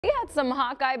We had some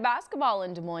Hawkeye basketball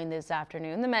in Des Moines this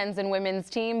afternoon. The men's and women's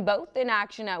team both in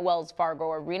action at Wells Fargo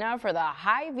Arena for the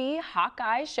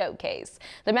iowa-hawkeyes showcase.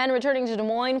 The men returning to Des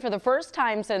Moines for the first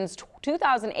time since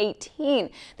 2018.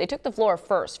 They took the floor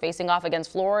first, facing off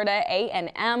against Florida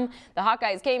A&M. The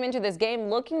Hawkeyes came into this game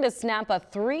looking to snap a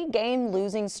 3-game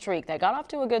losing streak. They got off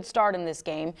to a good start in this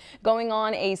game, going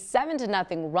on a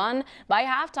 7-0 run. By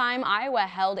halftime, Iowa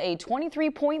held a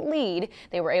 23-point lead.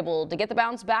 They were able to get the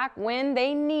bounce back when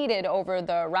they needed over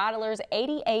the Rattlers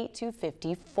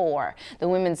 88-54. The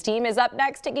women's team is up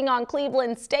next, taking on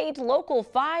Cleveland State. Local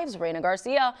 5's Reina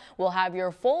Garcia will have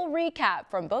your full recap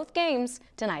from both games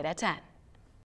tonight at 10.